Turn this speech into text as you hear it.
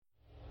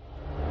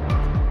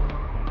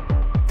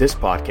This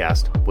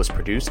podcast was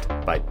produced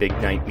by Big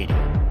Night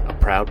Media, a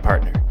proud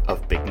partner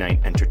of Big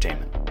Night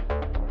Entertainment.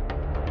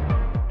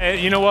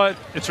 Hey, you know what?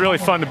 It's really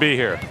fun to be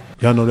here.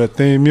 Y'all know that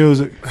theme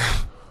music?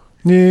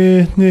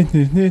 Yeah, yeah,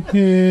 yeah,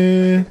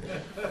 yeah,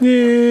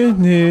 yeah,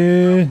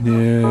 yeah,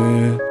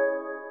 yeah.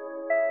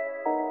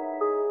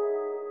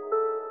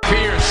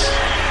 Pierce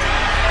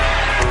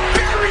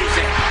buries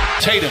it.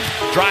 Tatum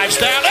drives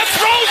down and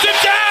throws it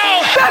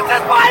down. This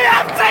is my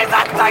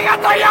in-season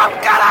ticket to you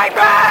kidding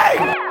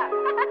me?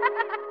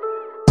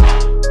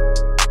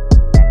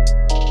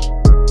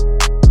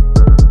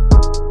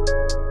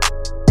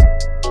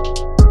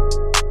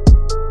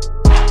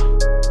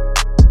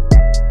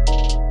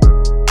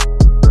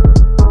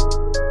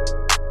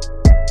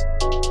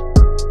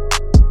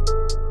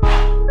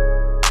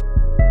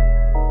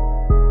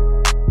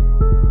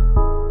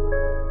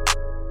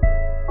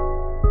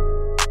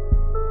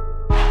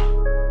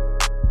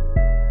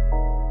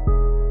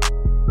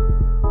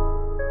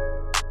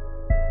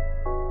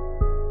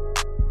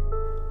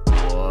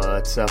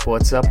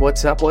 What's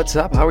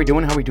up? How are we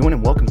doing?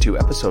 And welcome to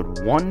episode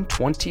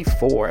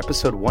 124 of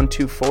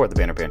the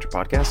Banner Banter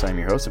podcast. I'm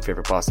your host and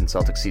favorite Boston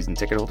Celtics season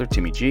ticket holder,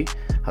 Timmy G.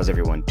 How's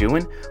everyone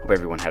doing? Hope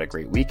everyone had a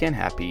great weekend.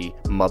 Happy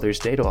Mother's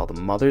Day to all the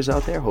mothers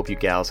out there. Hope you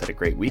gals had a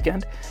great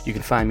weekend. You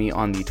can find me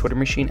on the Twitter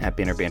machine at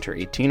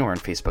BannerBanter18 or on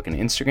Facebook and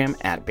Instagram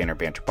at Banner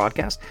Banter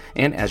Podcast.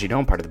 And as you know,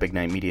 I'm part of the Big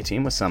Night Media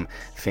team with some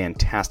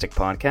fantastic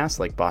podcasts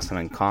like Boston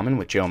Uncommon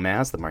with Joe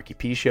Maz, The Marky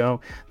P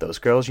Show, Those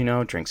Girls You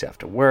Know, Drinks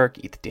After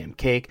Work, Eat the Damn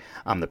Cake,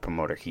 I'm the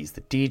Promoter, He's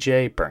the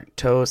DJ, Burnt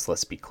Toast,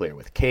 Let's Be Clear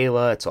with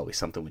Kayla, It's Always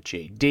Something with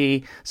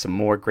JD, some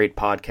more great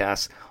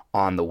podcasts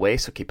on the way,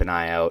 so keep an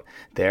eye out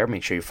there.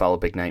 Make sure you follow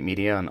Big Night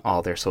Media on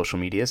all their social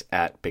medias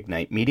at Big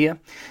Night Media.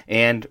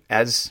 And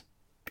as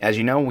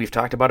you know, we've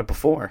talked about it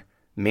before,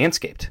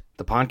 Manscaped.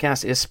 The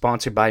podcast is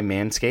sponsored by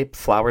Manscaped.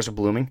 Flowers are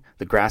blooming,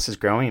 the grass is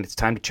growing, and it's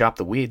time to chop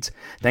the weeds.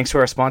 Thanks to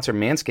our sponsor,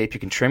 Manscaped, you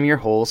can trim your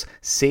holes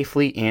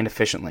safely and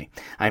efficiently.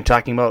 I'm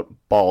talking about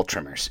ball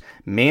trimmers.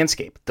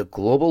 Manscaped, the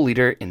global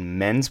leader in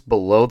men's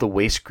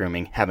below-the-waist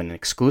grooming, have an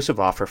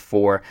exclusive offer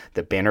for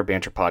the Banner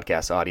Banter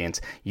podcast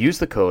audience. Use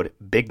the code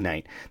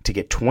BIGNIGHT to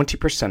get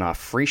 20% off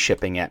free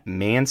shipping at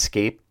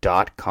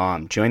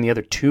manscaped.com. Join the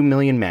other 2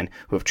 million men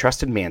who have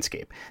trusted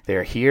Manscaped. They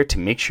are here to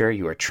make sure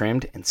you are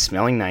trimmed and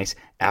smelling nice.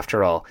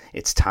 After all,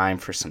 it's time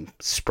for some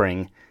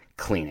spring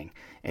cleaning.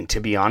 And to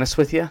be honest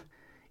with you,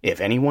 if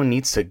anyone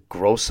needs to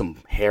grow some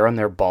hair on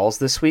their balls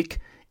this week,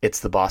 it's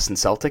the Boston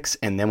Celtics.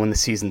 And then when the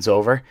season's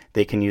over,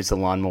 they can use the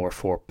Lawnmower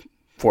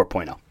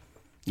 4.0.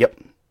 Yep,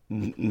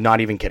 not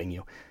even kidding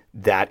you.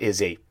 That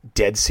is a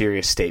dead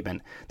serious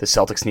statement. The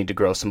Celtics need to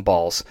grow some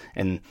balls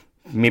and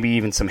maybe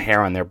even some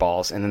hair on their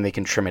balls, and then they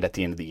can trim it at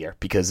the end of the year,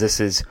 because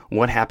this is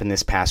what happened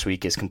this past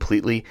week is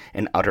completely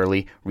and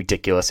utterly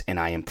ridiculous, and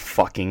I am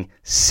fucking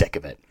sick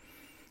of it.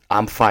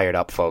 I'm fired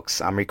up,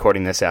 folks. I'm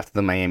recording this after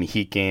the Miami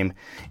Heat game,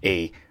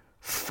 a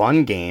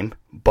fun game,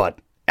 but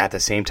at the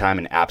same time,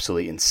 an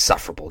absolutely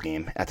insufferable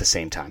game at the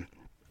same time.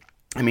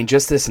 I mean,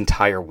 just this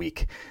entire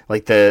week,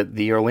 like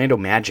the Orlando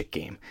Magic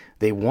game,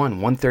 they won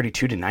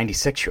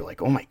 132-96. You're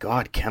like, oh my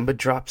God, Kemba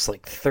drops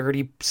like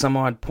 30 some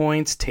odd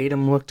points.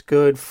 Tatum looked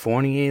good.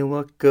 Fournier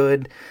looked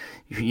good.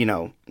 You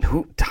know,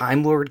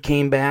 Time Lord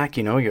came back.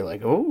 You know, you're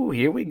like, oh,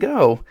 here we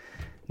go.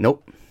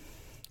 Nope.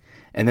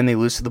 And then they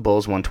lose to the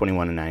Bulls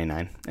 121-99.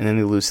 And then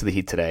they lose to the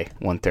Heat today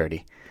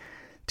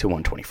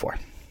 130-124.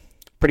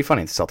 Pretty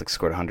funny. The Celtics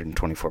scored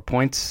 124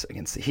 points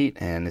against the Heat,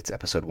 and it's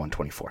episode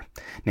 124.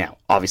 Now,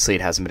 obviously,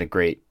 it hasn't been a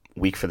great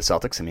week for the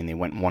Celtics. I mean, they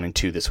went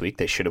 1-2 this week.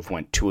 They should have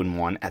went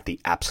 2-1 at the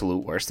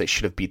absolute worst. They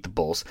should have beat the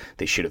Bulls.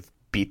 They should have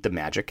beat the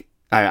Magic.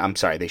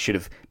 They should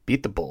have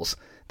beat the Bulls.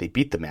 They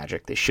beat the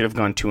Magic. They should have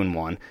gone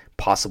 2-1,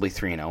 possibly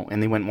 3-0,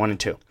 and they went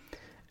 1-2.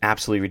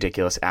 Absolutely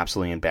ridiculous,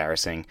 absolutely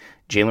embarrassing.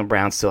 Jaylen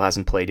Brown still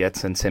hasn't played yet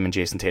since him and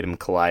Jason Tatum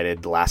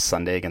collided last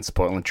Sunday against the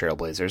Portland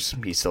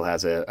Trailblazers. He still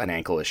has an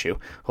ankle issue.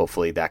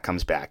 Hopefully that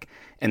comes back.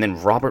 And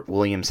then Robert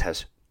Williams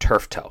has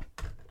turf toe.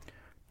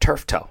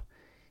 Turf toe.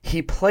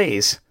 He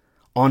plays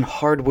on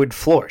hardwood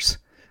floors.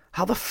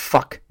 How the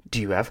fuck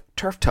do you have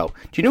turf toe?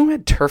 Do you know who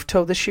had turf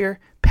toe this year?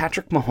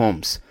 Patrick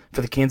Mahomes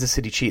for the Kansas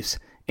City Chiefs.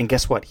 And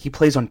guess what? He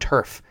plays on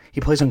turf. He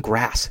plays on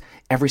grass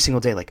every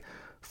single day. Like,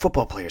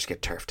 football players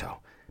get turf toe.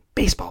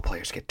 Baseball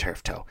players get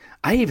turf toe.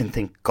 I even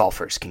think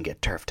golfers can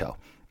get turf toe.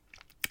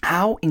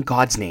 How in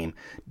God's name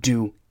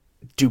do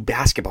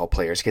basketball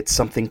players get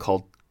something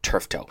called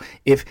turf toe?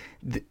 If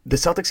the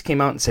Celtics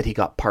came out and said he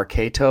got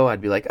parquet toe,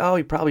 I'd be like, oh,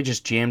 he probably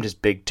just jammed his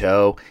big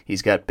toe.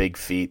 He's got big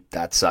feet.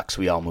 That sucks.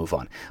 We all move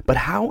on. But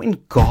how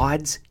in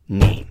God's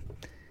name?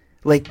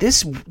 Like,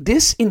 this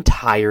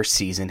entire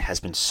season has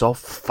been so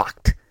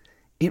fucked.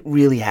 It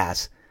really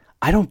has.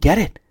 I don't get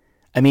it.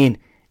 I mean,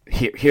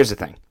 here's the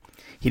thing.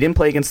 He didn't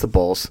play against the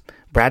Bulls.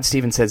 Brad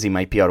Stevens says he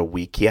might be out a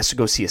week. He has to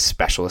go see a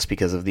specialist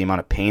because of the amount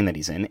of pain that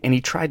he's in. And he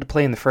tried to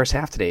play in the first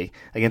half today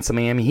against the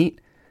Miami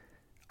Heat.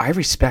 I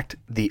respect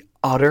the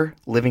utter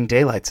living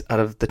daylights out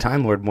of the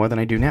Time Lord more than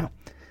I do now.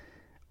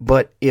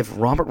 But if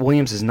Robert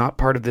Williams is not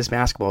part of this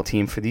basketball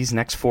team for these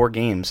next 4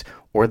 games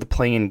or the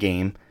play-in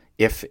game,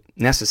 if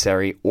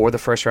necessary, or the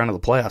first round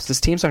of the playoffs, this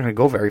team's not going to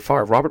go very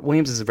far. Robert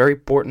Williams is a very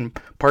important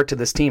part to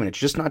this team, and it's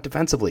just not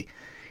defensively.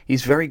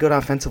 He's very good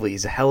offensively.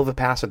 He's a hell of a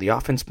passer. The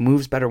offense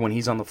moves better when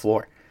he's on the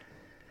floor.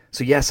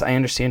 So yes, I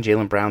understand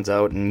Jaylen Brown's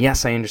out, and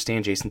yes, I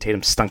understand Jason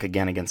Tatum stunk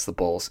again against the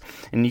Bulls.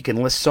 And you can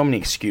list so many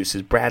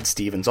excuses, Brad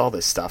Stevens, all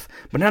this stuff,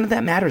 but none of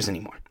that matters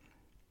anymore.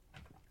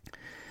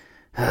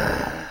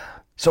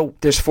 So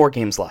there's 4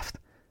 games left.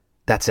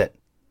 That's it.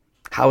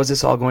 How is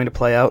this all going to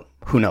play out?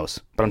 Who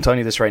knows? But I'm telling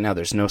you this right now,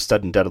 there's no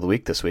stud and dud of the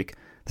week this week.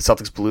 The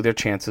Celtics blew their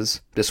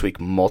chances this week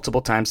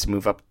multiple times to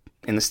move up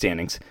in the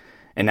standings,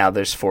 and now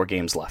there's 4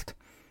 games left.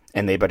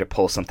 And they better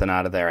pull something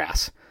out of their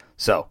ass.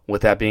 So,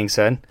 with that being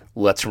said,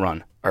 let's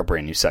run our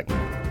brand new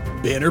segment.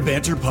 Banner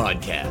Banter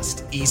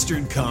Podcast,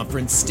 Eastern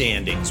Conference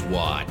Standings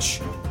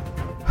Watch.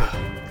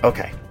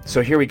 Okay,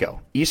 so here we go.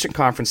 Eastern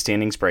Conference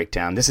Standings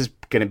Breakdown. This is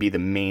going to be the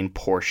main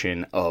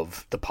portion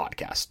of the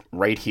podcast.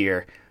 Right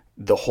here,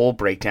 the whole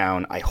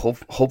breakdown. I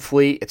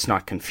hopefully it's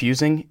not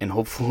confusing, and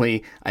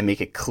hopefully I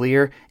make it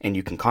clear and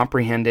you can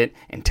comprehend it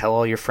and tell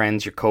all your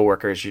friends, your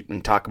coworkers,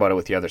 and talk about it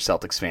with your other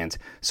Celtics fans,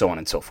 so on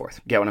and so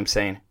forth. Get what I'm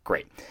saying?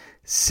 Great.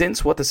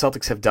 Since what the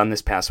Celtics have done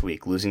this past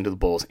week, losing to the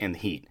Bulls and the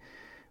Heat,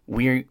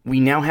 we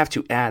now have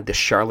to add the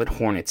Charlotte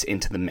Hornets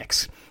into the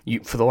mix.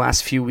 For the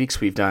last few weeks,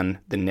 we've done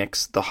the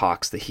Knicks, the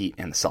Hawks, the Heat,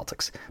 and the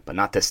Celtics, but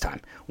not this time.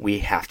 We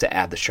have to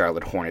add the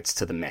Charlotte Hornets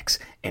to the mix,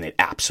 and it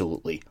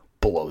absolutely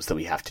blows that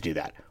we have to do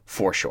that,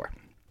 for sure.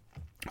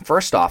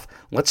 First off,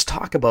 let's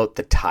talk about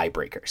the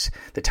tiebreakers.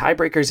 The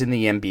tiebreakers in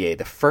the NBA,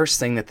 the first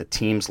thing that the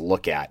teams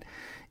look at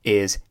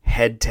is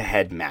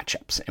head-to-head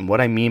matchups. And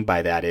what I mean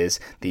by that is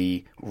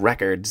the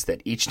records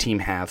that each team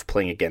have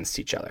playing against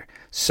each other.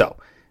 So,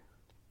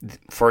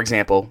 for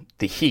example,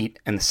 the Heat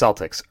and the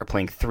Celtics are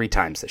playing 3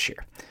 times this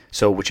year.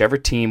 So whichever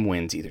team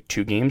wins either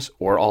 2 games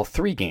or all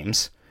 3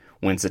 games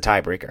wins the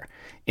tiebreaker.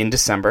 In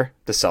December,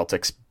 the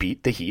Celtics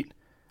beat the Heat.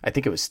 I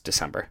think it was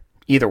December.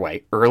 Either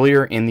way,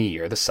 earlier in the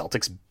year, the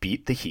Celtics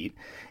beat the Heat,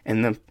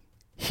 and the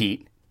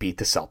Heat beat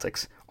the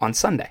Celtics on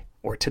Sunday,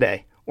 or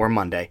today, or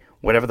Monday,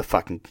 whatever the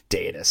fucking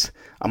day it is.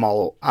 I'm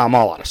all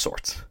out of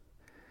sorts.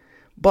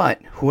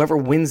 But whoever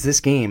wins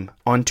this game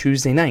on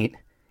Tuesday night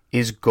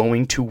is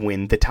going to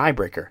win the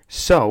tiebreaker.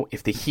 So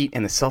if the Heat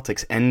and the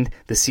Celtics end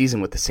the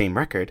season with the same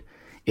record,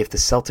 if the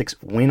Celtics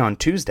win on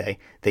Tuesday,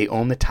 they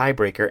own the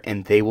tiebreaker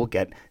and they will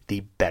get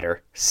the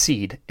better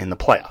seed in the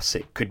playoffs.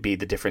 It could be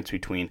the difference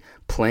between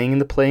playing in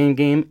the play-in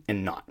game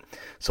and not.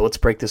 So let's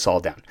break this all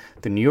down.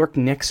 The New York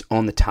Knicks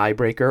own the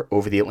tiebreaker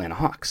over the Atlanta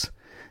Hawks.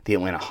 The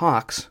Atlanta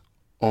Hawks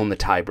own the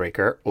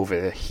tiebreaker over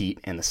the Heat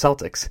and the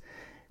Celtics.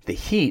 The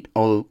Heat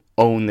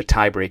own the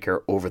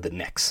tiebreaker over the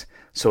Knicks.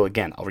 So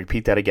again, I'll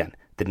repeat that again.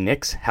 The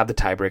Knicks have the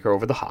tiebreaker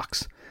over the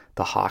Hawks.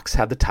 The Hawks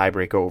have the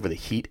tiebreaker over the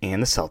Heat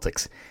and the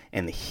Celtics.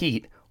 And the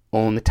Heat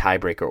own the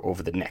tiebreaker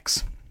over the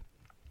Knicks.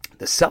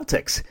 The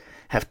Celtics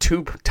have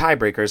 2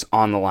 tiebreakers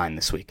on the line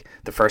this week.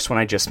 The first one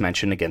I just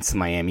mentioned against the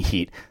Miami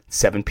Heat,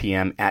 7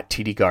 p.m. at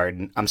TD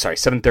Garden.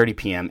 7:30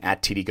 p.m.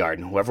 at TD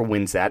Garden. Whoever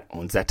wins that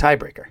owns that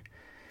tiebreaker.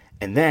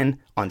 And then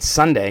on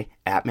Sunday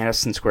at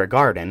Madison Square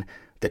Garden,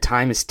 the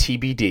time is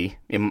TBD.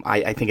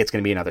 I think it's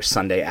going to be another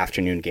Sunday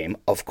afternoon game,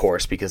 of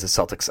course, because the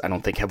Celtics, I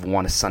don't think, have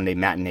won a Sunday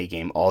matinee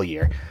game all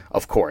year,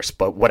 of course,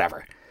 but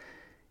whatever.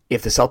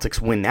 If the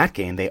Celtics win that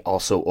game, they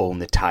also own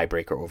the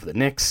tiebreaker over the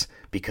Knicks,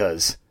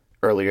 because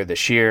earlier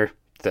this year,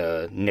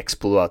 the Knicks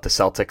blew out the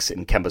Celtics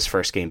in Kemba's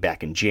first game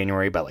back in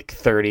January by like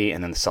 30,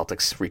 and then the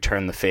Celtics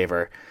returned the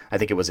favor. I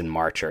think it was in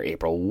March or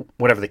April,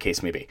 whatever the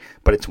case may be,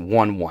 but it's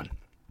 1-1.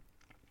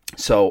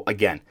 So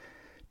again,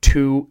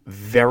 2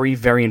 very,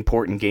 very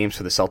important games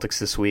for the Celtics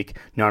this week,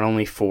 not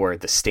only for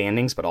the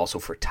standings, but also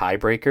for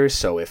tiebreakers.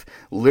 So if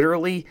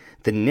literally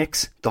the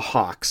Knicks, the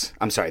Celtics,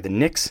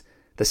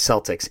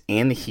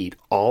 and the Heat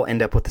all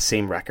end up with the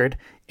same record,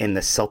 and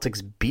the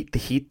Celtics beat the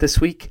Heat this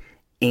week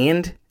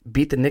and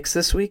beat the Knicks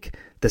this week,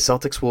 the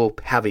Celtics will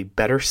have a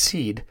better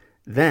seed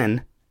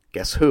than,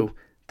 guess who?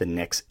 The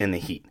Knicks and the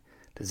Heat.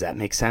 Does that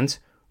make sense?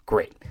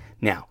 Great.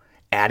 Now,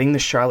 adding the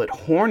Charlotte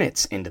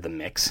Hornets into the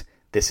mix,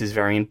 this is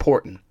very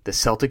important. The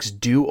Celtics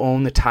do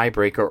own the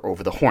tiebreaker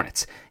over the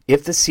Hornets.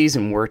 If the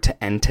season were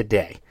to end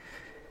today,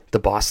 the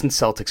Boston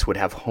Celtics would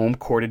have home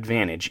court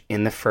advantage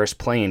in the first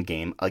play-in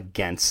game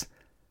against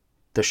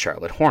the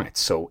Charlotte Hornets.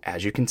 So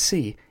as you can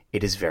see,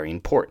 it is very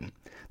important.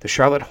 The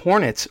Charlotte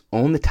Hornets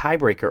own the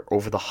tiebreaker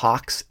over the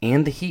Hawks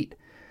and the Heat.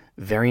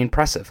 Very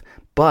impressive.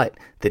 But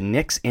the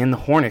Knicks and the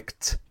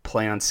Hornets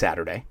play on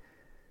Saturday.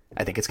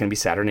 I think it's going to be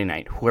Saturday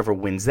night. Whoever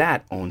wins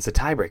that owns the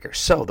tiebreaker.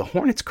 So the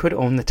Hornets could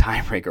own the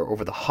tiebreaker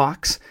over the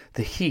Hawks,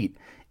 the Heat,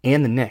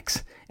 and the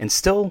Knicks,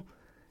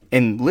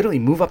 and literally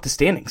move up the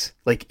standings.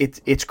 Like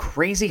it's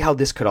crazy how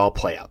this could all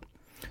play out.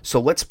 So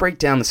let's break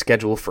down the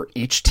schedule for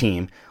each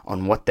team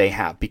on what they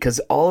have, because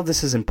all of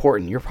this is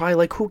important. You're probably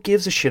like, who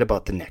gives a shit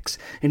about the Knicks?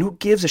 And who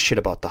gives a shit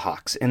about the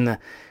Hawks and the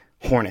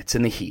Hornets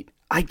and the Heat?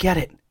 I get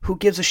it. Who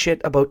gives a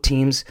shit about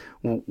teams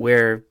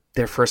where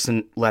their first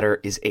letter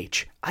is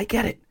H? I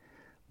get it.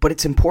 But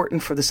it's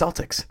important for the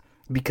Celtics,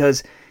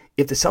 because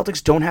if the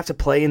Celtics don't have to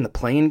play in the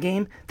play-in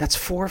game, that's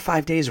 4 or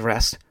 5 days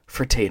rest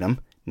for Tatum,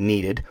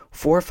 needed.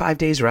 4 or 5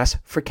 days rest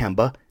for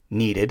Kemba,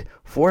 needed.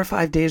 4 or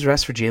 5 days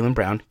rest for Jaylen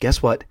Brown,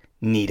 guess what?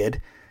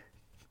 Needed.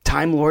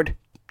 Time Lord,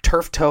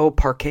 turf toe,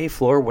 parquet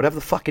floor, whatever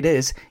the fuck it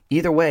is,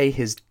 either way,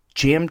 his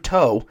jammed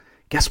toe,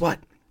 guess what?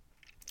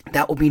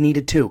 That will be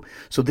needed too.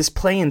 So this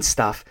play-in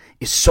stuff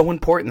is so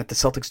important that the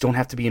Celtics don't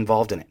have to be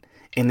involved in it.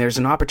 And there's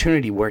an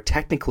opportunity where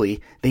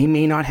technically they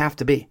may not have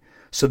to be.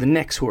 So the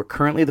Knicks, who are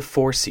currently the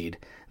 4 seed,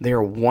 they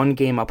are 1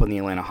 game up on the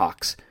Atlanta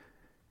Hawks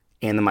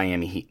and the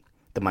Miami Heat.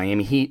 The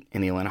Miami Heat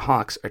and the Atlanta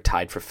Hawks are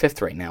tied for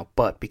 5th right now,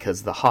 but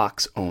because the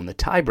Hawks own the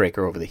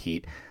tiebreaker over the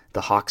Heat,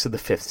 the Hawks are the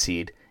 5th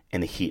seed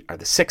and the Heat are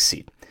the 6th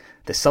seed.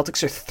 The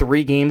Celtics are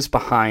 3 games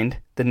behind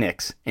the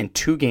Knicks and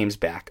 2 games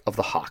back of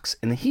the Hawks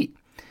and the Heat.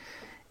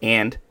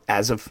 And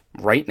as of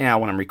right now,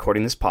 when I'm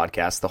recording this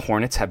podcast, the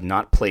Hornets have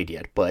not played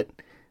yet, but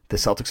the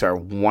Celtics are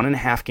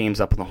 1.5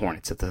 games up on the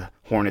Hornets. If the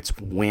Hornets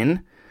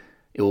win,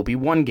 it will be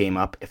 1 game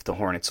up. If the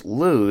Hornets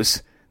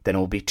lose, then it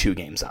will be 2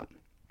 games up.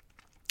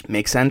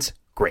 Make sense?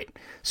 Great.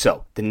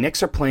 So the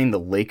Knicks are playing the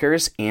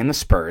Lakers and the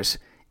Spurs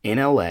in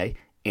LA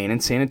and in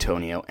San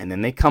Antonio, and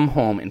then they come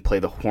home and play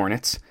the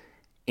Hornets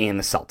and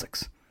the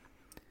Celtics.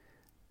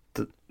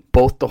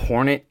 Both the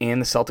Hornet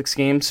and the Celtics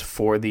games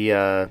for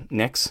the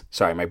Knicks.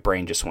 Sorry, my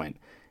brain just went.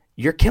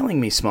 You're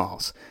killing me,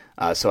 Smalls.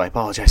 So I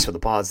apologize for the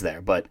pause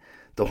there. But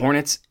the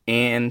Hornets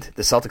and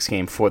the Celtics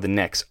game for the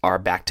Knicks are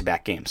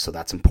back-to-back games, so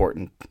that's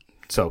important.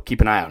 So keep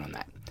an eye out on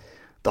that.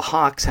 The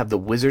Hawks have the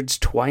Wizards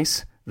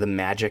twice, the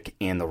Magic,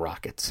 and the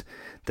Rockets.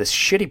 The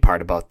shitty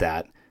part about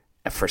that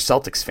for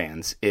Celtics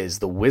fans is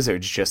the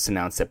Wizards just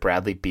announced that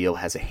Bradley Beal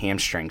has a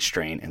hamstring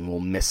strain and will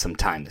miss some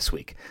time this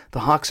week. The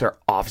Hawks are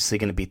obviously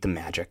going to beat the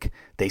Magic.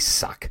 They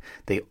suck.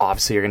 They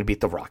obviously are going to beat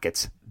the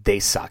Rockets.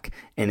 They suck.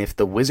 And if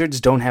the Wizards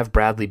don't have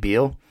Bradley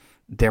Beal,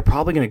 they're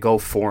probably going to go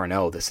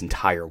 4-0 this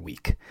entire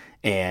week.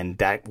 And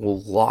that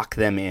will lock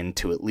them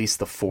into at least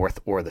the 4th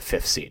or the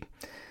 5th seed.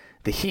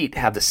 The Heat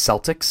have the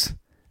Celtics,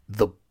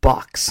 the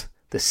Bucks,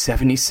 the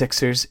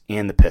 76ers,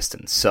 and the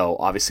Pistons. So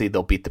obviously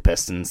they'll beat the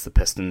Pistons. The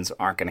Pistons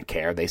aren't going to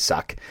care. They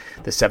suck.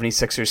 The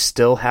 76ers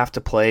still have to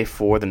play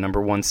for the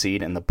number 1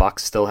 seed, and the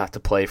Bucks still have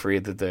to play for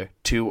either the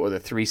 2 or the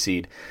 3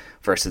 seed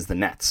versus the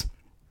Nets.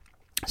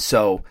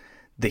 So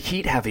the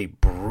Heat have a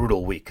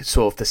brutal week.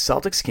 So if the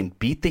Celtics can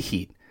beat the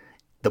Heat,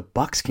 the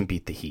Bucks can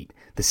beat the Heat,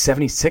 the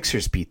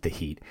 76ers beat the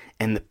Heat,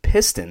 and the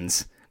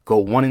Pistons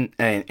go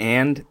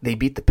and they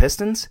beat the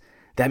Pistons,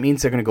 that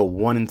means they're going to go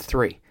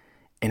 1-3.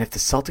 And if the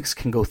Celtics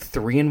can go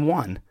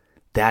 3-1,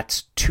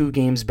 that's 2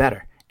 games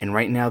better. And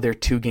right now they're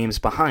 2 games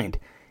behind.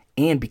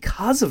 And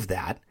because of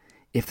that,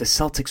 if the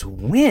Celtics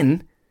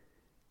win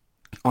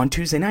on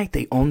Tuesday night,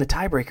 they own the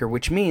tiebreaker,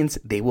 which means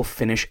they will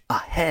finish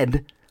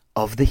ahead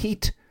of the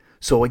Heat.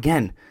 So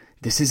again,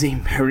 this is a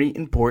very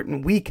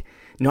important week,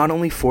 not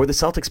only for the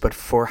Celtics, but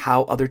for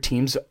how other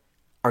teams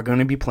are going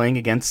to be playing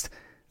against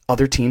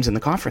other teams in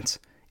the conference.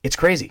 It's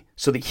crazy.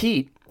 So the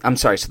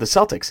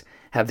Celtics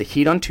have the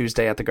Heat on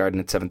Tuesday at the Garden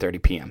at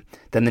 7:30 p.m.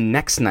 Then the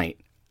next night,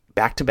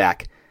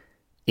 back-to-back,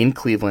 in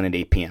Cleveland at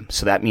 8 p.m.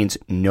 So that means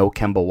no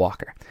Kemba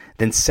Walker.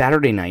 Then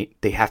Saturday night,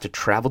 they have to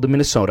travel to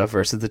Minnesota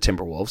versus the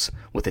Timberwolves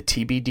with a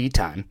TBD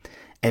time.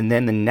 And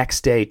then the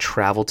next day,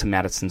 travel to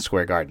Madison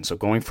Square Garden. So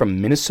going from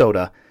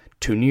Minnesota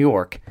to New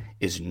York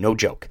is no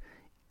joke.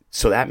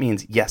 So that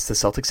means, yes, the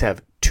Celtics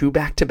have 2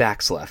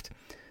 back-to-backs left,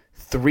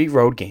 3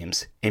 road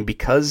games, and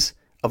because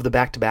of the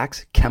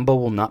back-to-backs, Kemba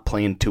will not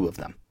play in 2 of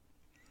them.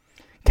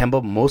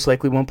 Kemba most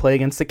likely won't play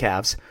against the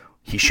Cavs.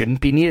 He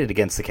shouldn't be needed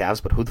against the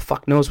Cavs, but who the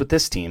fuck knows with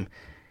this team?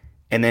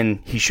 And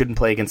then he shouldn't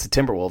play against the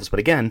Timberwolves, but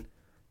again,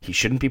 he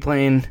shouldn't be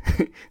playing.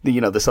 The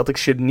Celtics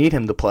shouldn't need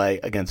him to play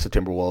against the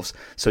Timberwolves.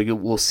 So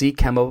we'll see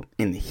Kemba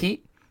in the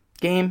Heat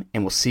game,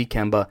 and we'll see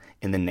Kemba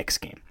in the Knicks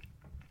game.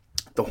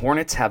 The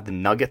Hornets have the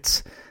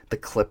Nuggets, the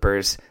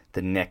Clippers,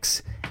 the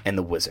Knicks, and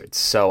the Wizards.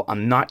 So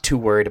I'm not too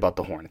worried about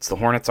the Hornets. The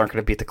Hornets aren't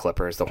going to beat the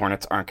Clippers. The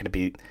Hornets aren't going to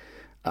beat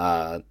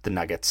the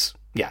Nuggets.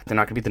 Yeah, they're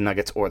not going to beat the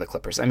Nuggets or the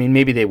Clippers. I mean,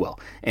 maybe they will.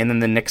 And then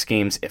the Knicks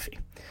game's iffy.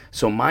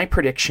 So my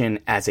prediction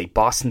as a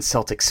Boston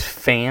Celtics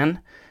fan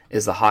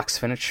is the Hawks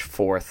finish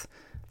 4th,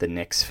 the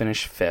Knicks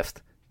finish 5th,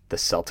 the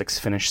Celtics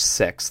finish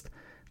 6th,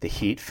 the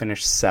Heat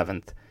finish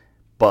 7th.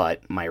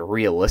 But my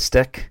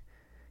realistic,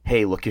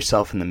 hey, look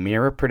yourself in the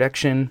mirror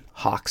prediction,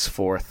 Hawks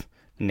 4th,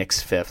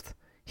 Knicks 5th,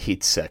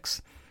 Heat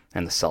 6th,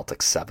 and the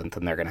Celtics 7th.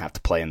 And they're going to have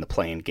to play in the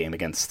play-in game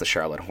against the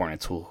Charlotte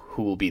Hornets, who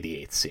will be the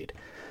 8th seed.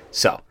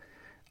 So,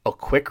 a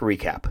quick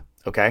recap,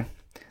 okay?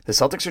 The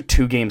Celtics are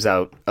 2 games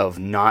out of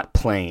not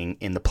playing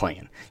in the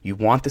play-in. You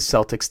want the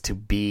Celtics to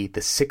be the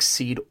 6th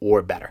seed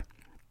or better.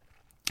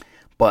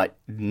 But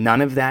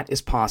none of that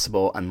is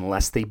possible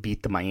unless they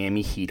beat the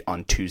Miami Heat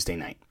on Tuesday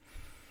night.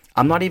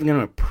 I'm not even going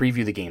to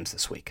preview the games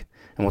this week,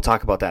 and we'll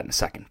talk about that in a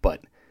second.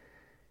 But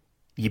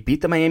you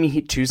beat the Miami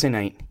Heat Tuesday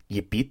night,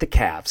 you beat the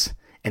Cavs,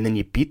 and then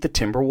you beat the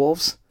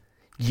Timberwolves,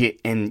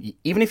 and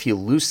even if you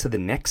lose to the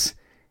Knicks,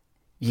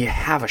 you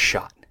have a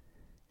shot.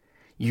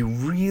 You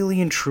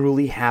really and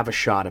truly have a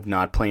shot of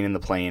not playing in the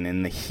play-in.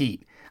 And the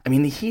Heat, I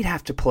mean, the Heat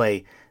have to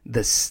play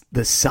the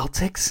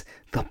Celtics,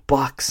 the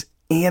Bucks,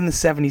 and the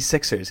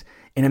 76ers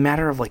in a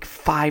matter of like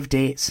 5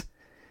 days.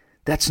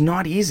 That's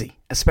not easy,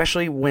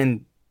 especially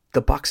when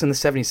the Bucks and the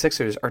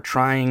 76ers are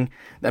trying.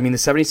 I mean, the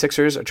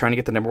 76ers are trying to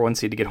get the number 1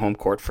 seed to get home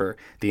court for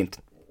the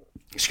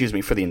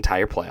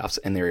entire playoffs,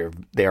 and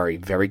they are a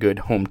very good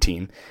home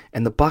team.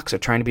 And the Bucks are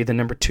trying to be the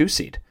number 2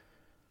 seed.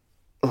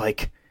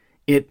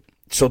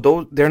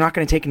 So they're not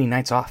going to take any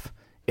nights off.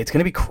 It's going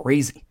to be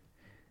crazy,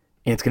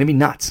 and it's going to be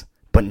nuts.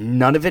 But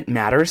none of it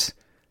matters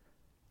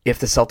if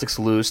the Celtics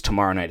lose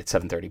tomorrow night at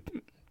 7:30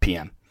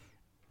 p.m.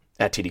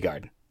 at TD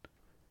Garden.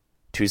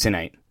 Tuesday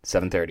night,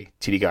 7:30,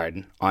 TD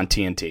Garden on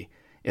TNT.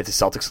 If the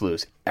Celtics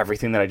lose,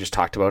 everything that I just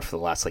talked about for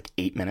the last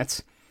 8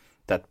 minutes,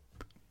 that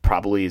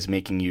probably is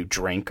making you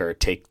drink or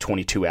take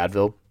 22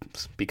 Advil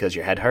because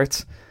your head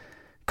hurts,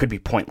 could be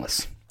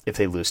pointless if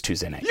they lose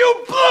Tuesday night.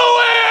 You blew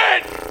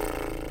it!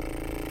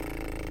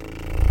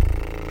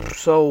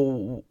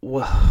 So,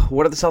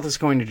 what are the Celtics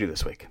going to do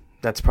this week?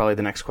 That's probably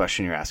the next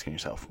question you're asking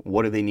yourself.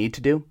 What do they need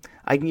to do?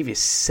 I can give you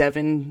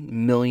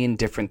 7 million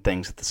different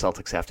things that the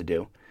Celtics have to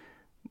do,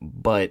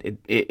 but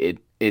it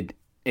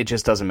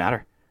just doesn't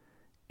matter.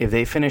 If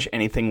they finish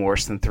anything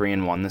worse than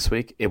 3-1 this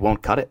week, it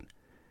won't cut it.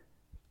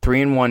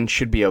 3-1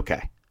 should be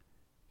okay.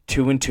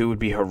 2-2 would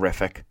be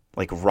horrific,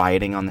 like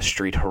rioting on the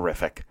street,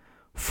 horrific.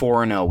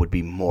 4-0 would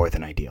be more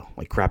than ideal.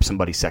 Like grab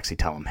somebody sexy,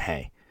 tell them,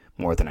 hey,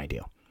 more than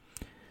ideal.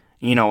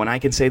 And I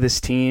can say this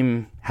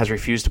team has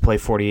refused to play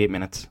 48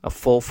 minutes, a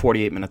full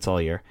 48 minutes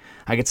all year.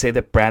 I could say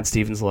that Brad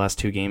Stevens the last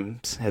 2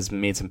 games has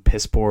made some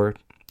piss poor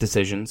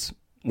decisions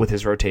with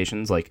his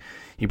rotations. Like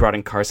he brought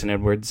in Carson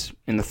Edwards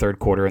in the third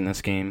quarter in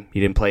this game. He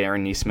didn't play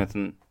Aaron Nesmith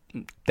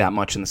that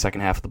much in the second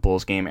half of the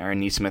Bulls game.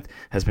 Aaron Nesmith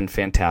has been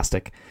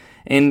fantastic.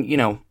 And,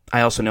 I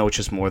also know it's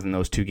just more than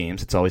those 2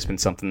 games. It's always been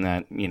something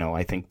that,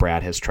 I think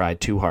Brad has tried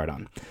too hard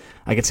on.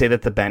 I could say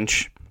that the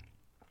bench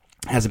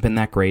hasn't been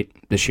that great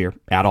this year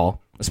at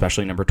all,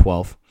 especially number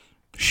 12,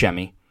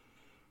 Shemi,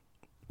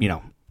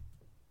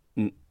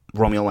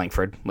 Romeo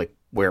Langford.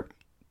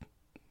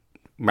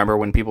 Remember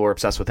when people were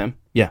obsessed with him?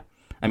 Yeah.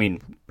 I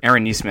mean,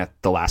 Aaron Nesmith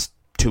the last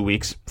 2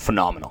 weeks,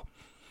 phenomenal.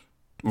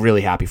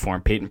 Really happy for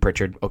him. Peyton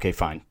Pritchard, okay,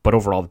 fine. But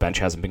overall, the bench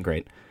hasn't been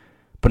great.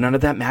 But none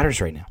of that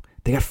matters right now.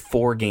 They got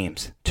 4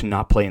 games to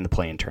not play in the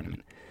play-in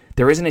tournament.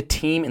 There isn't a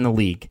team in the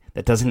league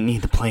that doesn't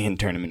need the play-in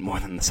tournament more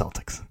than the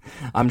Celtics.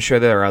 I'm sure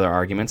there are other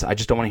arguments. I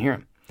just don't want to hear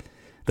them.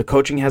 The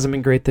coaching hasn't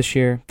been great this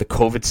year. The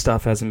COVID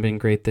stuff hasn't been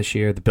great this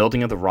year. The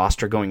building of the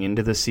roster going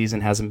into this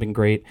season hasn't been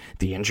great.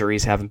 The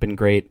injuries haven't been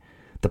great.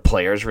 The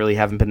players really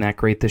haven't been that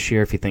great this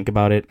year, if you think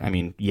about it. I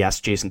mean, yes,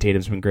 Jason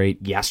Tatum's been great.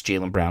 Yes,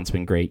 Jaylen Brown's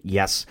been great.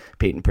 Yes,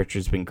 Peyton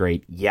Pritchard's been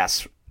great.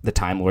 Yes, the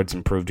Time Lord's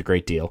improved a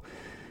great deal.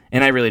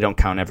 And I really don't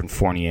count Evan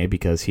Fournier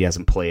because he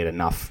hasn't played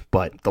enough.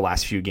 But the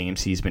last few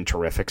games, he's been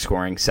terrific,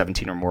 scoring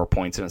 17 or more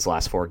points in his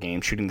last 4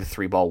 games, shooting the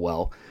 3-ball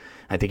well.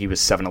 I think he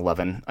was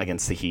 7-11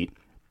 against the Heat.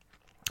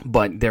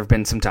 But there have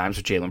been some times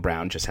where Jaylen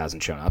Brown just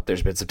hasn't shown up.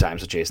 There's been some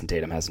times where Jason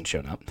Tatum hasn't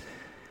shown up.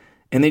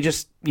 And they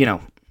just,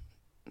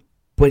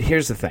 But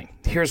here's the thing.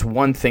 Here's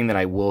one thing that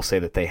I will say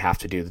that they have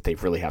to do that they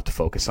really have to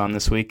focus on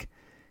this week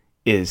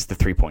is the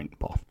 3-point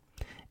ball.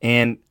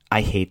 And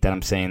I hate that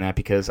I'm saying that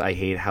because I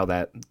hate how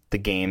that the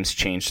games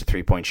change to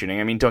 3-point shooting.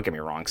 I mean, don't get me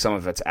wrong. Some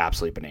of it's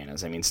absolutely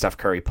bananas. I mean, Steph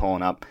Curry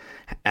pulling up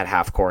at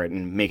half court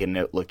and making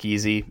it look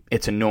easy.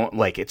 It's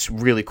it's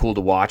really cool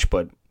to watch,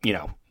 but,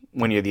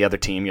 when you're the other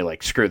team, you're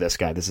like, screw this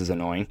guy. This is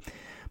annoying.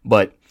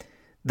 But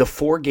the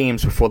 4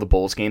 games before the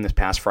Bulls game this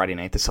past Friday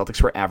night, the Celtics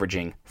were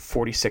averaging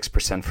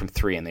 46% from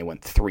 3, and they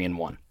went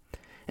 3-1.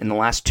 In the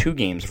last 2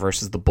 games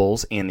versus the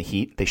Bulls and the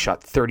Heat, they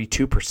shot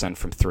 32%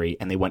 from 3,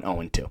 and they went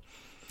 0-2.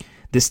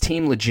 This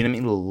team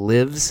legitimately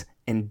lives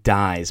and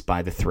dies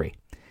by the 3.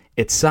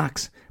 It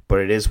sucks, but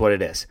it is what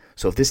it is.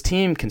 So if this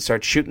team can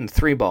start shooting the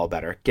 3-ball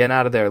better, get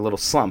out of their little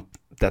slump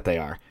that they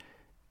are,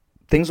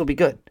 things will be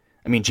good.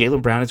 I mean,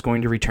 Jaylen Brown is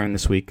going to return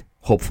this week,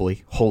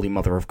 hopefully. Holy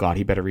mother of God,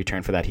 he better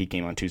return for that Heat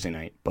game on Tuesday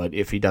night. But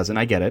if he doesn't,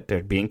 I get it.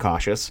 They're being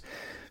cautious.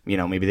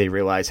 Maybe they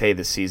realize, hey,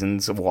 this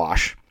season's a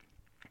wash.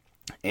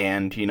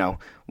 And,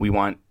 we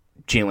want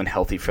Jaylen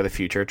healthy for the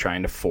future,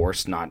 trying to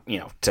force to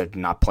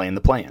not play in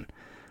the play-in.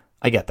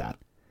 I get that.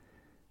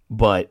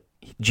 But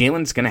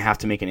Jaylen's going to have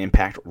to make an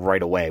impact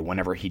right away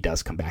whenever he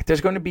does come back.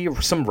 There's going to be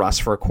some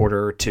rust for a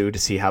quarter or 2 to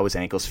see how his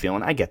ankle's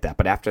feeling. I get that.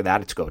 But after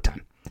that, it's go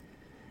time.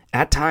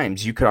 At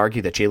times, you could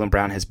argue that Jaylen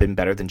Brown has been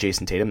better than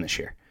Jason Tatum this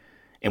year.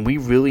 And we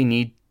really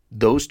need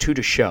those 2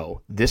 to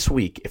show this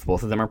week, if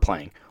both of them are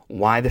playing,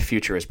 why the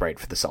future is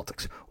bright for the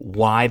Celtics,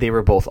 why they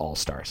were both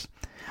all-stars.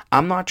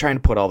 I'm not trying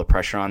to put all the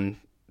pressure on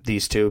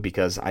these 2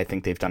 because I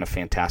think they've done a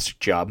fantastic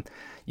job.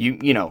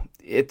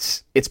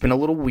 It's been a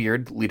little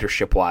weird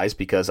leadership-wise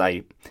because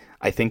I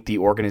think the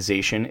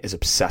organization is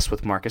obsessed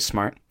with Marcus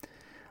Smart.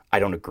 I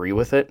don't agree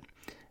with it.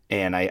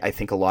 And I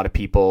think a lot of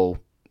people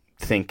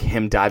think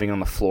him diving on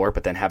the floor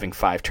but then having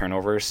 5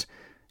 turnovers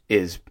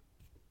is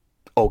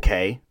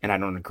okay, and I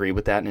don't agree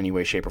with that in any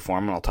way, shape, or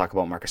form, and I'll talk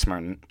about Marcus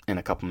Smart in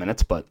a couple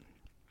minutes, but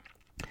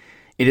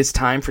it is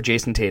time for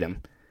Jason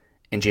Tatum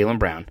and Jaylen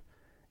Brown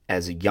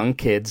as young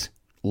kids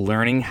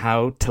learning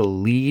how to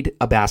lead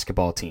a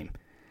basketball team.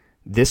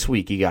 This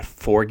week, you got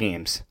 4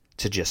 games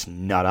to just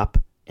nut up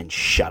and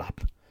shut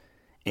up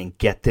and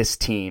get this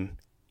team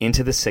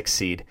into the 6th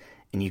seed,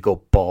 and you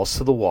go balls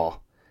to the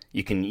wall.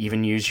 You can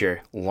even use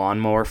your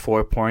Lawnmower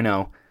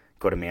 4.0.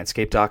 Go to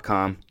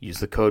manscaped.com, use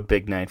the code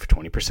BIGNIGHT for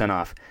 20%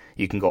 off.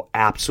 You can go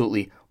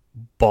absolutely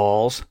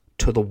balls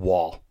to the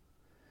wall.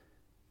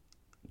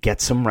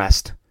 Get some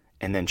rest,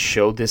 and then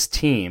show this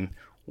team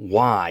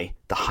why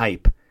the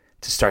hype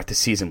to start the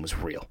season was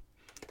real.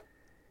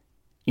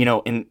 You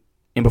know, and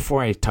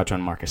before I touch on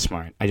Marcus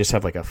Smart, I just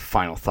have like a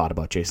final thought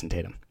about Jason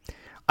Tatum.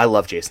 I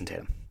love Jason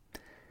Tatum.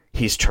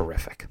 He's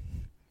terrific.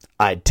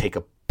 I'd take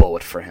a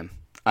bullet for him.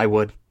 I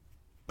would.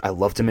 I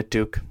loved him at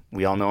Duke.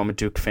 We all know I'm a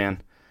Duke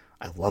fan.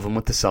 I love him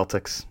with the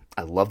Celtics.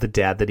 I love the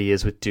dad that he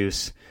is with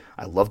Deuce.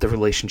 I love the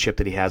relationship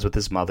that he has with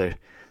his mother.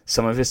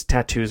 Some of his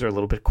tattoos are a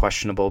little bit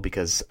questionable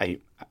because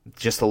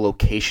just the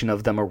location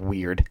of them are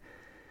weird.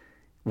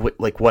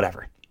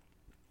 Whatever.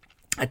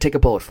 I'd take a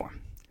bullet for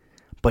him.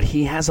 But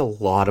he has a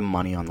lot of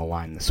money on the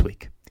line this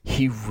week.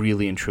 He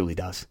really and truly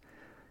does.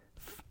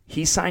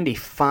 He signed a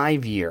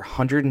 5-year,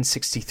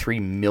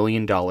 $163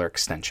 million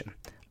extension.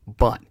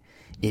 But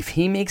if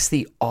he makes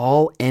the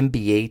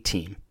All-NBA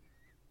team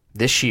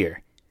this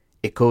year,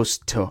 it goes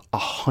to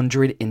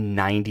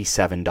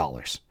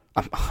 $197.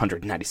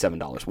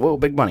 $197. Whoa,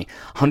 big money.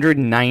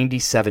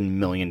 $197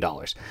 million.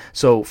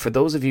 So for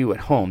those of you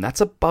at home,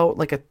 that's about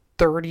like a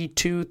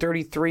 $32,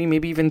 $33,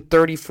 maybe even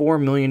 $34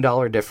 million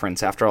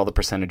difference after all the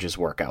percentages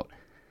work out.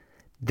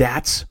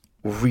 That's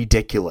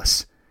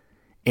ridiculous.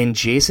 And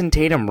Jason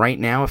Tatum right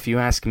now, if you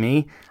ask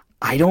me,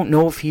 I don't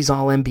know if he's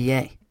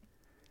All-NBA.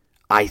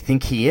 I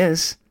think he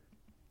is.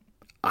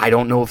 I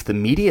don't know if the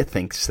media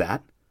thinks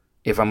that,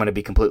 if I'm going to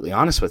be completely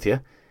honest with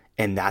you,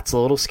 and that's a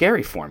little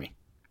scary for me.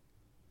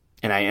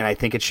 And I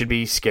think it should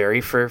be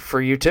scary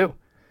for you too.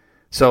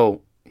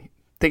 So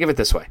think of it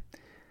this way.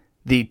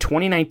 The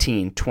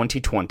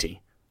 2019-2020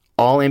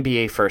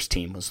 All-NBA first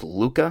team was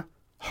Luka,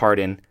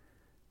 Harden,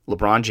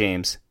 LeBron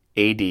James,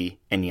 AD,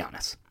 and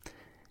Giannis.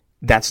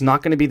 That's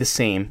not going to be the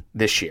same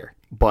this year,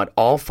 but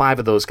all 5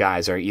 of those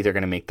guys are either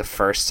going to make the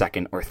first,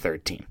 second, or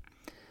third team.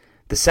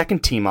 The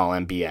second team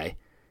All-NBA,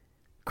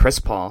 Chris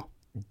Paul,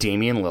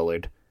 Damian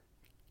Lillard,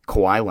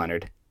 Kawhi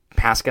Leonard,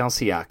 Pascal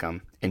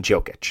Siakam, and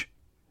Jokic.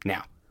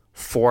 Now,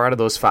 4 out of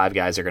those 5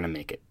 guys are going to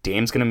make it.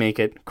 Dame's going to make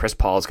it, Chris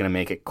Paul is going to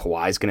make it,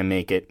 Kawhi's going to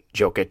make it,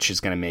 Jokic is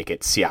going to make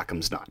it,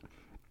 Siakam's not.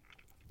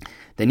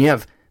 Then you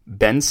have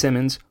Ben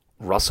Simmons,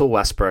 Russell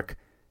Westbrook,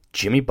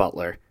 Jimmy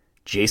Butler,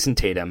 Jason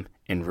Tatum,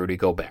 and Rudy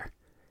Gobert.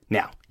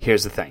 Now,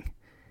 here's the thing.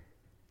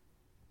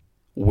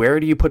 Where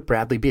do you put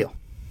Bradley Beal?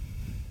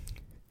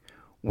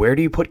 Where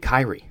do you put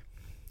Kyrie?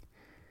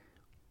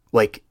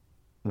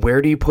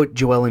 Where do you put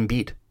Joel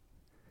Embiid?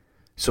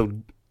 So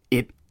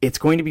it's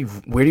going to be,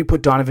 where do you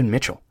put Donovan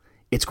Mitchell?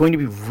 It's going to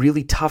be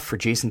really tough for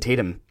Jason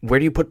Tatum. Where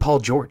do you put Paul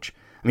George?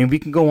 I mean, we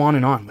can go on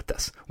and on with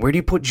this. Where do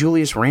you put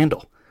Julius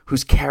Randle,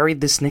 who's carried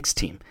this Knicks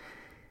team?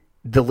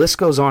 The list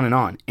goes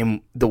on.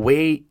 And the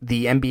way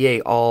the NBA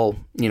the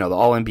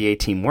All-NBA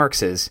team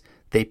works is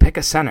they pick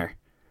a center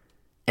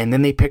and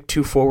then they pick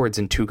 2 forwards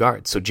and 2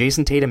 guards. So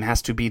Jason Tatum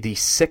has to be the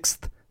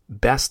 6th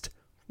best,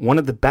 one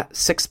of the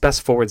 6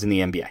 best forwards in the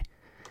NBA.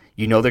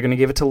 You know they're going to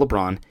give it to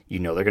LeBron. You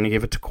know they're going to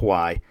give it to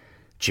Kawhi.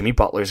 Jimmy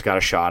Butler's got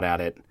a shot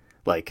at it.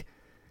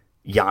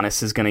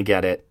 Giannis is going to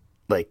get it.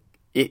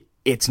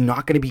 It's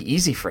not going to be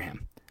easy for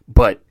him.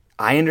 But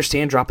I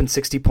understand dropping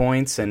 60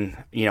 points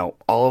and,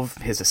 all of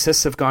his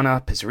assists have gone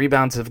up, his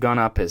rebounds have gone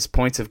up, his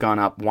points have gone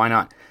up. Why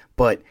not?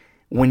 But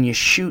when you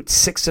shoot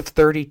 6 of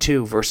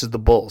 32 versus the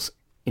Bulls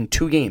in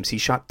 2 games, he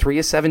shot 3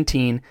 of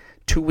 17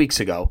 2 weeks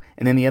ago,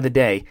 and then the other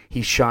day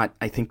he shot,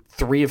 I think,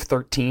 3 of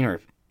 13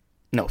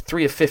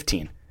 3 of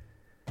 15.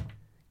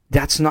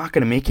 That's not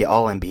going to make you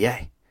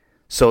All-NBA.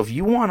 So if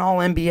you want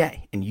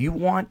All-NBA and you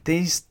want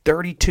these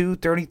 $32,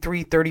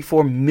 $33,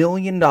 $34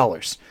 million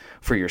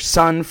for your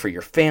son, for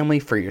your family,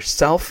 for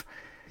yourself,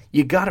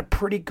 you got a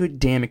pretty good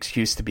damn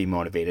excuse to be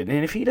motivated.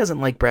 And if he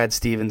doesn't like Brad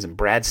Stevens and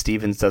Brad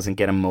Stevens doesn't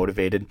get him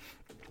motivated,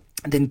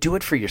 then do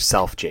it for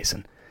yourself,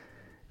 Jason.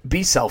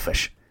 Be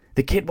selfish.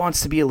 The kid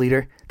wants to be a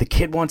leader. The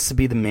kid wants to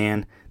be the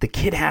man. The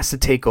kid has to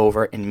take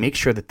over and make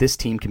sure that this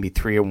team can be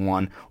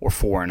 3-1 or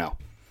 4-0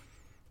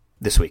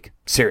 this week.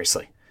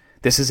 Seriously.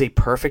 This is a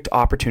perfect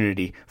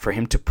opportunity for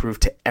him to prove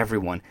to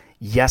everyone,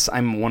 yes,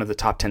 I'm one of the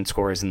top 10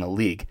 scorers in the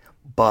league,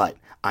 but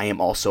I am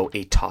also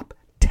a top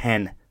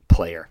 10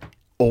 player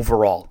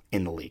overall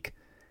in the league.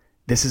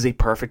 This is a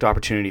perfect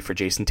opportunity for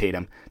Jason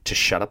Tatum to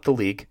shut up the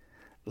league,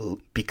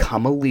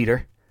 become a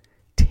leader,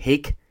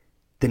 take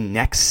the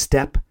next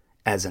step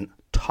as a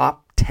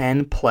top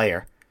 10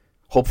 player,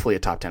 hopefully a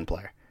top 10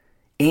 player,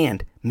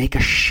 and make a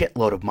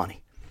shitload of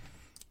money.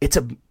 It's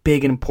a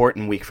big and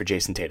important week for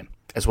Jason Tatum,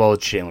 as well as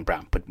Jaylen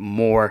Brown, but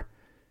more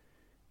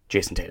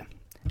Jason Tatum.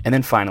 And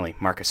then finally,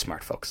 Marcus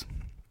Smart, folks.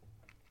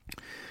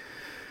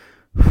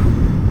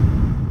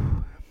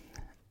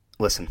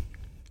 Listen,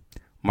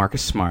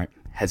 Marcus Smart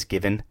has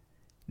given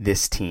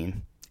this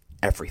team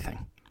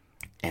everything.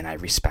 And I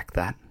respect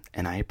that,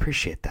 and I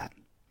appreciate that.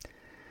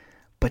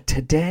 But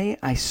today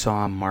I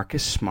saw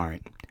Marcus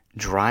Smart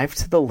drive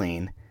to the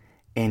lane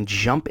and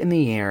jump in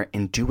the air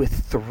and do a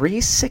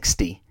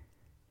 360.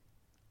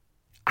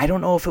 I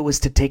don't know if it was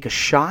to take a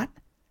shot,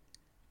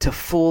 to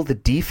fool the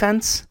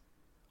defense,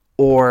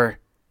 or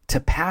to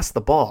pass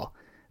the ball,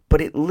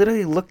 but it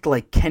literally looked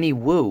like Kenny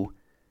Wu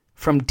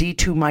from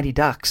D2 Mighty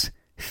Ducks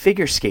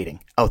figure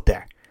skating out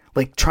there,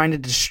 like trying to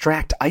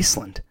distract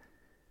Iceland.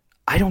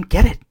 I don't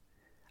get it.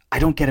 I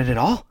don't get it at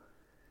all.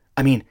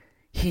 I mean,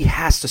 he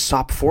has to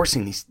stop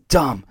forcing these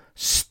dumb,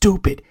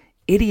 stupid,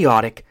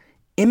 idiotic,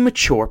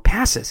 immature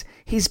passes.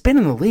 He's been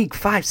in the league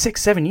 5,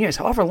 6, 7 years,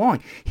 however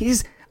long.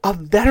 He's a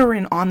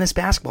veteran on this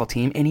basketball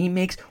team, and he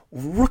makes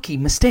rookie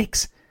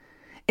mistakes.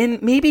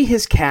 And maybe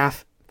his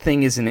calf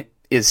thing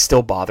is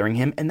still bothering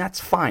him, and that's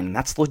fine.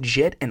 That's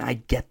legit, and I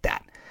get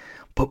that.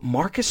 But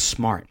Marcus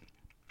Smart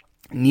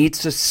needs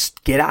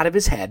to get out of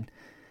his head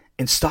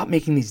and stop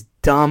making these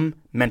dumb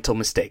mental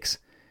mistakes.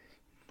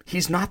 He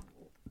is not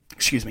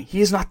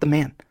the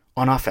man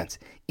on offense.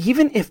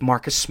 Even if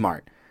Marcus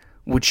Smart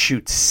would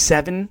shoot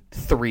 7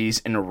 threes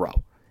in a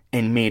row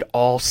and made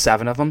all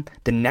 7 of them,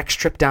 the next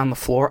trip down the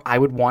floor, I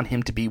would want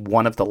him to be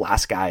one of the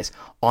last guys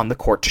on the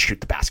court to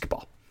shoot the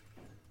basketball.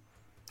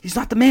 He's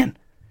not the man.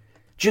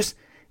 Just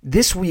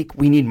this week,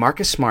 we need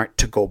Marcus Smart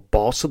to go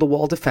balls to the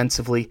wall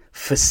defensively,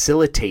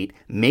 facilitate,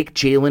 make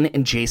Jalen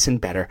and Jason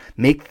better,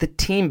 make the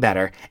team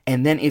better,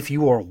 and then if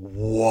you are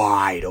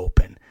wide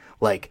open,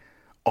 like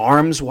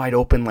arms wide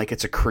open like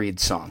it's a Creed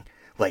song,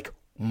 like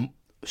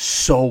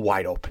so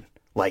wide open,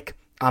 like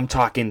I'm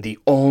talking the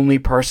only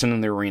person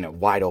in the arena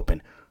wide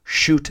open,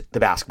 shoot the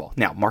basketball.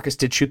 Now, Marcus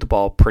did shoot the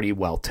ball pretty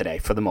well today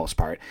for the most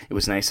part. It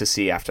was nice to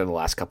see after the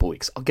last couple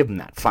weeks. I'll give him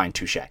that. Fine,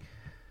 touche.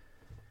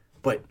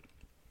 But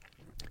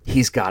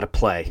he's got to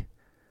play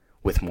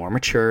with more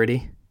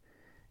maturity,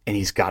 and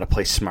he's got to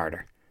play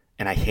smarter.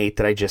 And I hate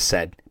that I just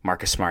said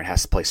Marcus Smart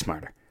has to play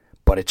smarter,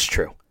 but it's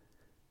true.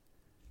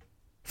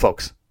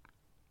 Folks,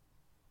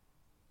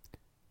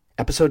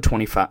 episode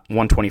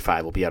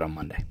 125 will be out on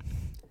Monday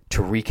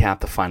to recap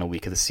the final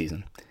week of the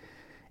season.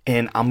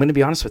 And I'm going to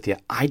be honest with you,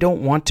 I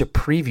don't want to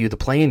preview the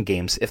play-in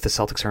games if the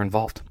Celtics are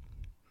involved.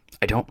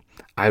 I don't.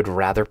 I would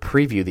rather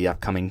preview the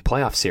upcoming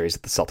playoff series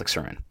that the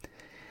Celtics are in.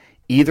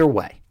 Either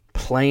way,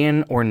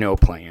 play-in or no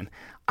play-in,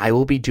 I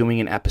will be doing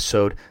an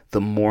episode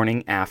the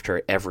morning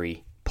after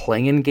every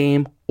play-in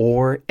game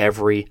or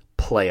every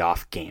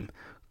playoff game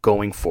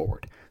going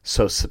forward.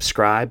 So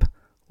subscribe,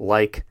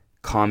 like,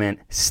 comment,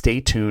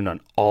 stay tuned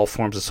on all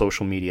forms of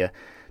social media,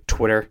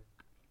 Twitter,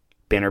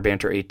 Banner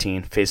Banter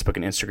 18, Facebook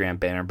and Instagram,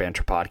 Banner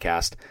Banter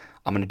Podcast.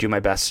 I'm going to do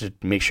my best to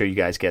make sure you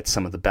guys get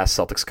some of the best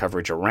Celtics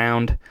coverage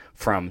around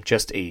from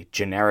just a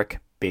generic,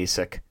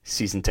 basic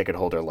season ticket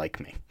holder like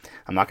me.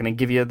 I'm not going to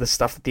give you the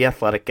stuff that The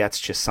Athletic gets,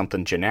 just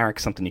something generic,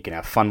 something you can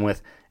have fun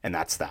with, and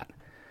that's that.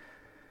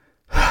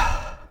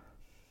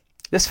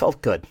 This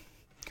felt good.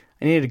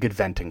 I needed a good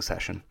venting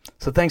session.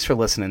 So thanks for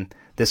listening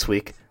this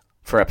week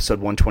for episode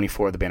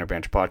 124 of the Banner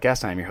Banter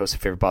Podcast. I am your host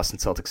and favorite Boston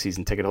Celtics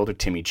season ticket holder,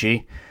 Timmy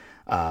G.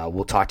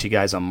 We'll talk to you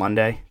guys on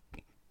Monday.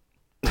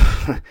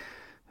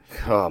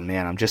 Oh,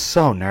 man, I'm just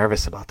so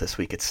nervous about this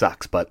week. It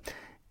sucks. But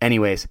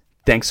anyways,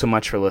 thanks so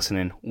much for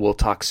listening. We'll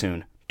talk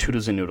soon.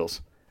 Toodles and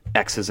noodles.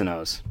 X's and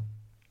O's.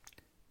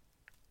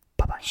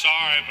 Bye-bye.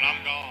 Sorry, but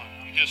I'm gone.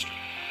 I'm history.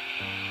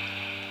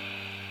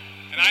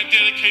 And I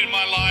dedicated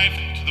my life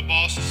to the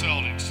Boston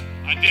Celtics.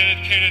 I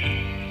dedicated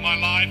my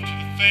life to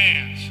the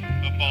fans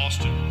of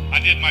Boston. I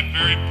did my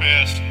very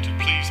best to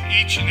please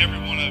each and every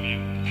one of you.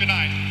 Good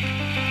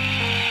night.